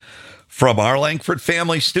From our Langford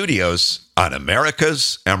Family Studios on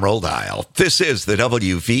America's Emerald Isle, this is the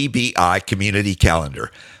WVBI Community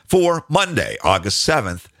Calendar for Monday, August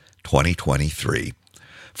 7th, 2023.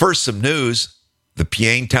 First, some news. The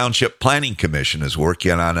Peaine Township Planning Commission is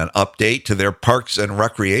working on an update to their Parks and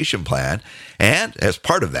Recreation Plan, and as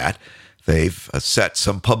part of that, they've set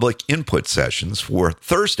some public input sessions for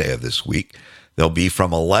Thursday of this week. They'll be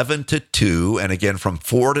from 11 to 2 and again from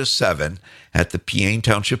 4 to 7 at the Peaine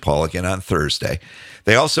Township Hall again on Thursday.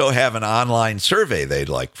 They also have an online survey they'd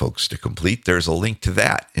like folks to complete. There's a link to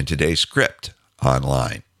that in today's script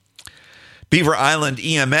online. Beaver Island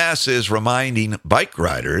EMS is reminding bike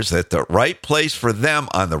riders that the right place for them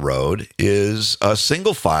on the road is a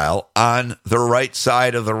single file on the right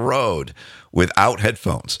side of the road without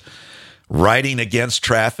headphones. Riding against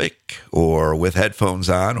traffic or with headphones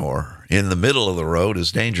on or in the middle of the road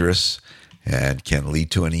is dangerous and can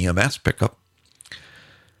lead to an EMS pickup.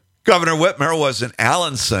 Governor Whitmer was in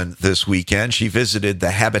Allenson this weekend. She visited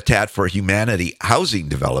the Habitat for Humanity housing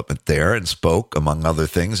development there and spoke, among other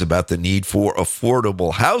things, about the need for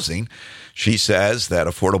affordable housing. She says that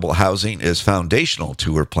affordable housing is foundational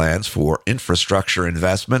to her plans for infrastructure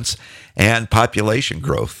investments and population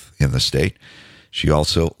growth in the state. She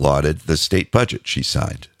also lauded the state budget she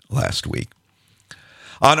signed last week.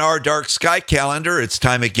 On our dark sky calendar, it's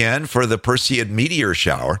time again for the Perseid meteor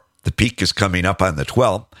shower. The peak is coming up on the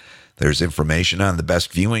 12th. There's information on the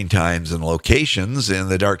best viewing times and locations in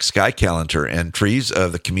the dark sky calendar entries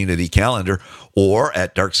of the community calendar or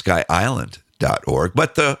at darkskyisland.org.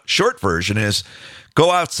 But the short version is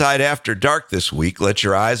go outside after dark this week, let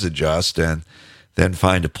your eyes adjust, and then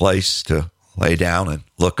find a place to lay down and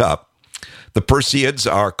look up. The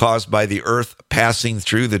Perseids are caused by the Earth passing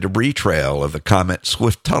through the debris trail of the comet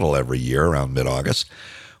Swift-Tuttle every year around mid-August.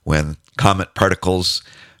 When comet particles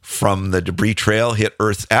from the debris trail hit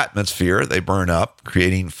Earth's atmosphere, they burn up,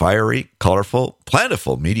 creating fiery, colorful,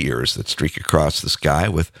 plentiful meteors that streak across the sky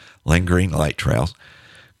with lingering light trails.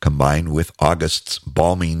 Combined with August's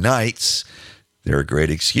balmy nights, they're a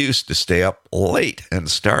great excuse to stay up late and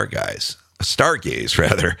stargaze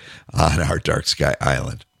on our dark sky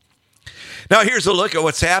island. Now, here's a look at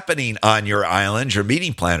what's happening on your island, your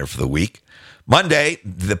meeting planner for the week. Monday,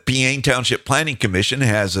 the Peaine Township Planning Commission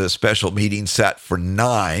has a special meeting set for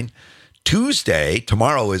 9. Tuesday,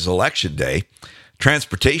 tomorrow is Election Day.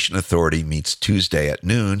 Transportation Authority meets Tuesday at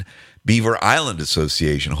noon. Beaver Island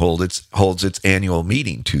Association holds its annual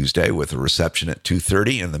meeting Tuesday with a reception at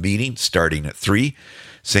 2:30 and the meeting starting at 3.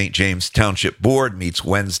 St. James Township Board meets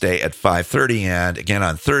Wednesday at 5:30, and again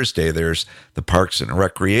on Thursday, there's the Parks and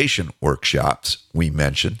Recreation workshops we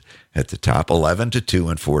mentioned at the top, 11 to 2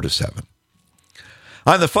 and 4 to 7.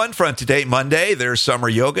 On the fun front today, Monday, there's summer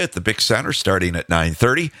yoga at the Big Center starting at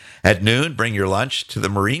 9:30. At noon, bring your lunch to the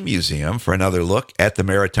Marine Museum for another look at the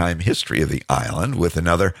maritime history of the island with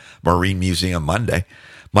another Marine Museum Monday.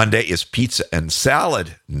 Monday is pizza and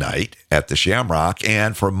salad night at the Shamrock.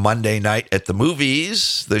 And for Monday night at the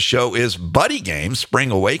movies, the show is Buddy Game,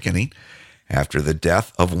 Spring Awakening. After the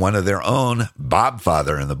death of one of their own,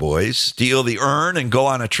 Bobfather and the boys steal the urn and go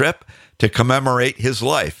on a trip to commemorate his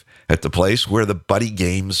life at the place where the Buddy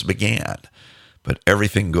Games began. But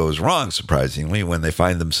everything goes wrong, surprisingly, when they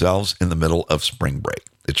find themselves in the middle of spring break.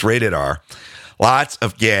 It's rated R. Lots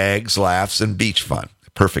of gags, laughs, and beach fun.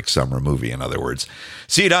 Perfect summer movie, in other words.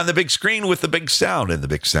 See it on the big screen with the big sound in the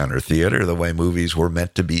Big Center Theater, the way movies were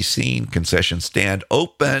meant to be seen. Concession stand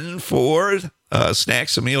open for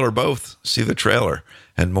snacks, a meal, or both. See the trailer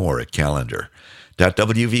and more at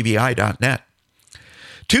calendar.wvbi.net.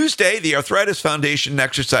 Tuesday, the Arthritis Foundation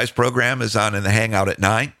exercise program is on in the Hangout at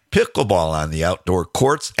 9. Pickleball on the outdoor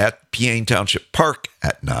courts at Peaine Township Park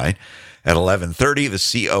at 9. At 11:30, the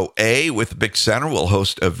COA with the Big Center will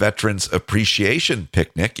host a Veterans Appreciation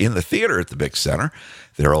Picnic in the theater at the Big Center.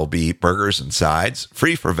 There will be burgers and sides,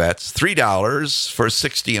 free for vets, $3 for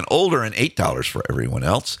 60 and older, and $8 for everyone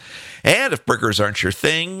else. And if burgers aren't your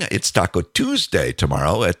thing, it's Taco Tuesday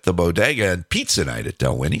tomorrow at the Bodega and Pizza Night at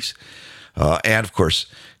Del Winnie's. And, of course,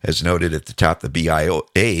 as noted at the top, the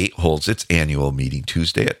BIOA holds its annual meeting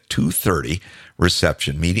Tuesday at 2:30,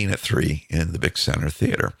 reception meeting at 3 in the Big Center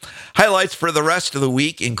Theater. Highlights for the rest of the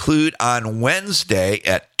week include on Wednesday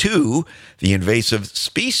at 2, the Invasive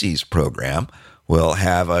Species Program will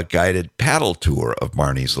have a guided paddle tour of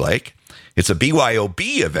Marnie's Lake. It's a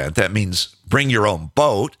BYOB event. That means bring your own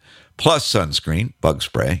boat, plus sunscreen, bug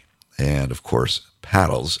spray, and, of course,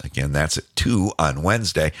 paddles. Again, that's at 2 on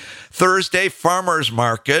Wednesday. Thursday, farmers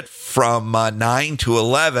market from 9 to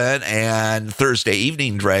 11, and Thursday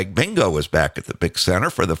evening drag bingo is back at the Big Center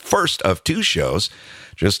for the first of 2 shows.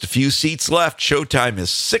 Just a few seats left. Showtime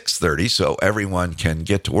is 6:30, so everyone can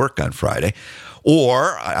get to work on Friday.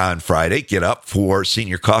 Or on Friday, get up for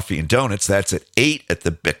Senior Coffee and Donuts. That's at 8 at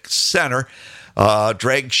the Bick Center.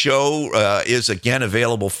 Drag Show is again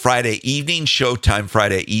available Friday evening. Showtime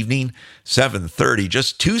Friday evening, 7:30.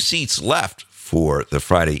 Just 2 seats left for the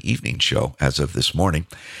Friday evening show as of this morning.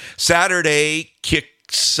 Saturday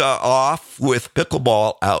kicks off with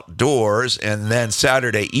pickleball outdoors, and then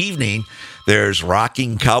Saturday evening there's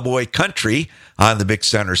Rocking Cowboy Country on the Bick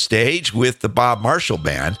Center stage with the Bob Marshall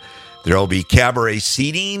Band. There'll be cabaret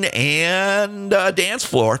seating and dance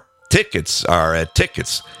floor. Tickets are at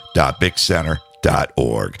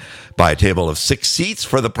tickets.bickcenter.org. Buy a table of 6 seats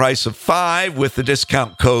for the price of 5 with the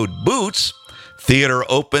discount code BOOTS. Theater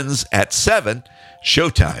opens at 7.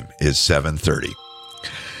 Showtime is 7:30.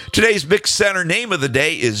 Today's Bick Center name of the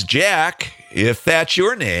day is Jack. If that's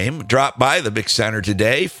your name, drop by the Bick Center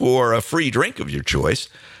today for a free drink of your choice.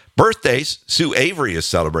 Birthdays, Sue Avery is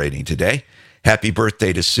celebrating today. Happy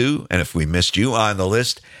birthday to Sue, and if we missed you on the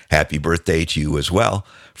list, happy birthday to you as well.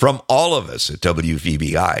 From all of us at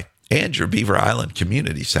WVBI and your Beaver Island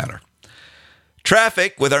Community Center.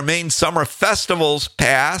 Traffic with our main summer festivals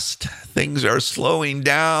past. Things are slowing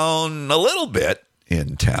down a little bit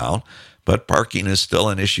in town, but parking is still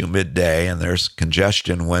an issue midday, and there's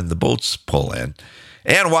congestion when the boats pull in.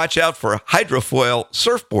 And watch out for hydrofoil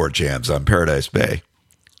surfboard jams on Paradise Bay.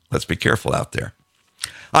 Let's be careful out there.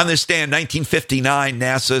 On this day in 1959,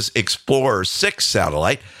 NASA's Explorer 6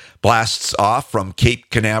 satellite blasts off from Cape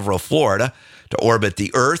Canaveral, Florida, to orbit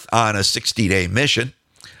the Earth on a 60-day mission.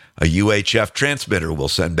 A UHF transmitter will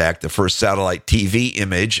send back the first satellite TV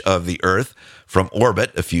image of the Earth from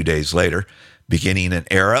orbit a few days later, beginning an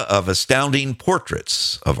era of astounding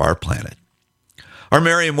portraits of our planet. Our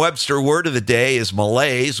Merriam-Webster word of the day is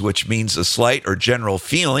malaise, which means a slight or general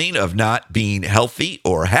feeling of not being healthy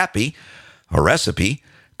or happy. A recipe: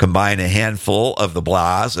 combine a handful of the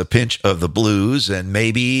blahs, a pinch of the blues, and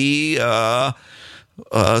maybe a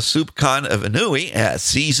soup con of anui,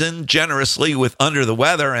 seasoned generously with under the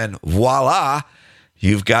weather, and voila,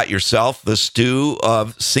 you've got yourself the stew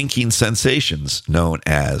of sinking sensations known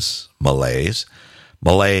as malaise.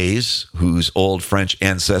 Malaise, whose old French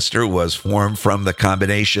ancestor was formed from the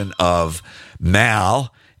combination of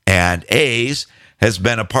mal and aise, has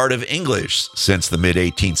been a part of English since the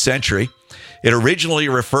mid-18th century. It originally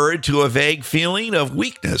referred to a vague feeling of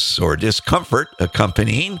weakness or discomfort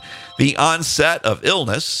accompanying the onset of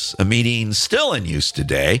illness, a meaning still in use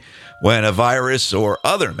today when a virus or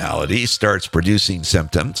other malady starts producing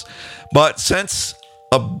symptoms, but since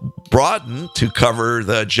broadened to cover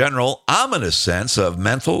the general ominous sense of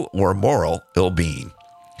mental or moral ill-being.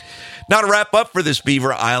 Now, to wrap up for this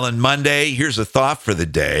Beaver Island Monday, here's a thought for the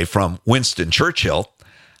day from Winston Churchill.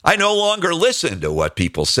 I no longer listen to what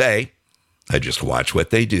people say. I just watch what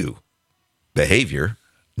they do. Behavior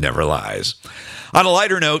never lies. On a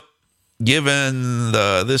lighter note, given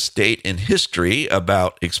this date in history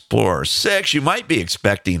about Explorer 6, you might be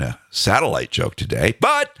expecting a satellite joke today,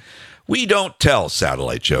 but we don't tell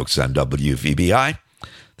satellite jokes on WVBI.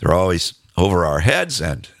 They're always over our heads,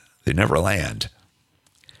 and they never land.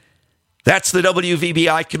 That's the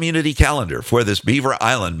WVBI Community Calendar for this Beaver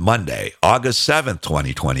Island Monday, August 7th,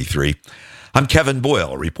 2023. I'm Kevin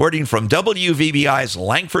Boyle, reporting from WVBI's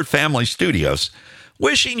Langford Family Studios,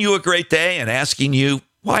 wishing you a great day and asking you,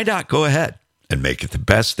 why not go ahead and make it the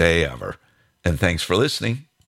best day ever? And thanks for listening.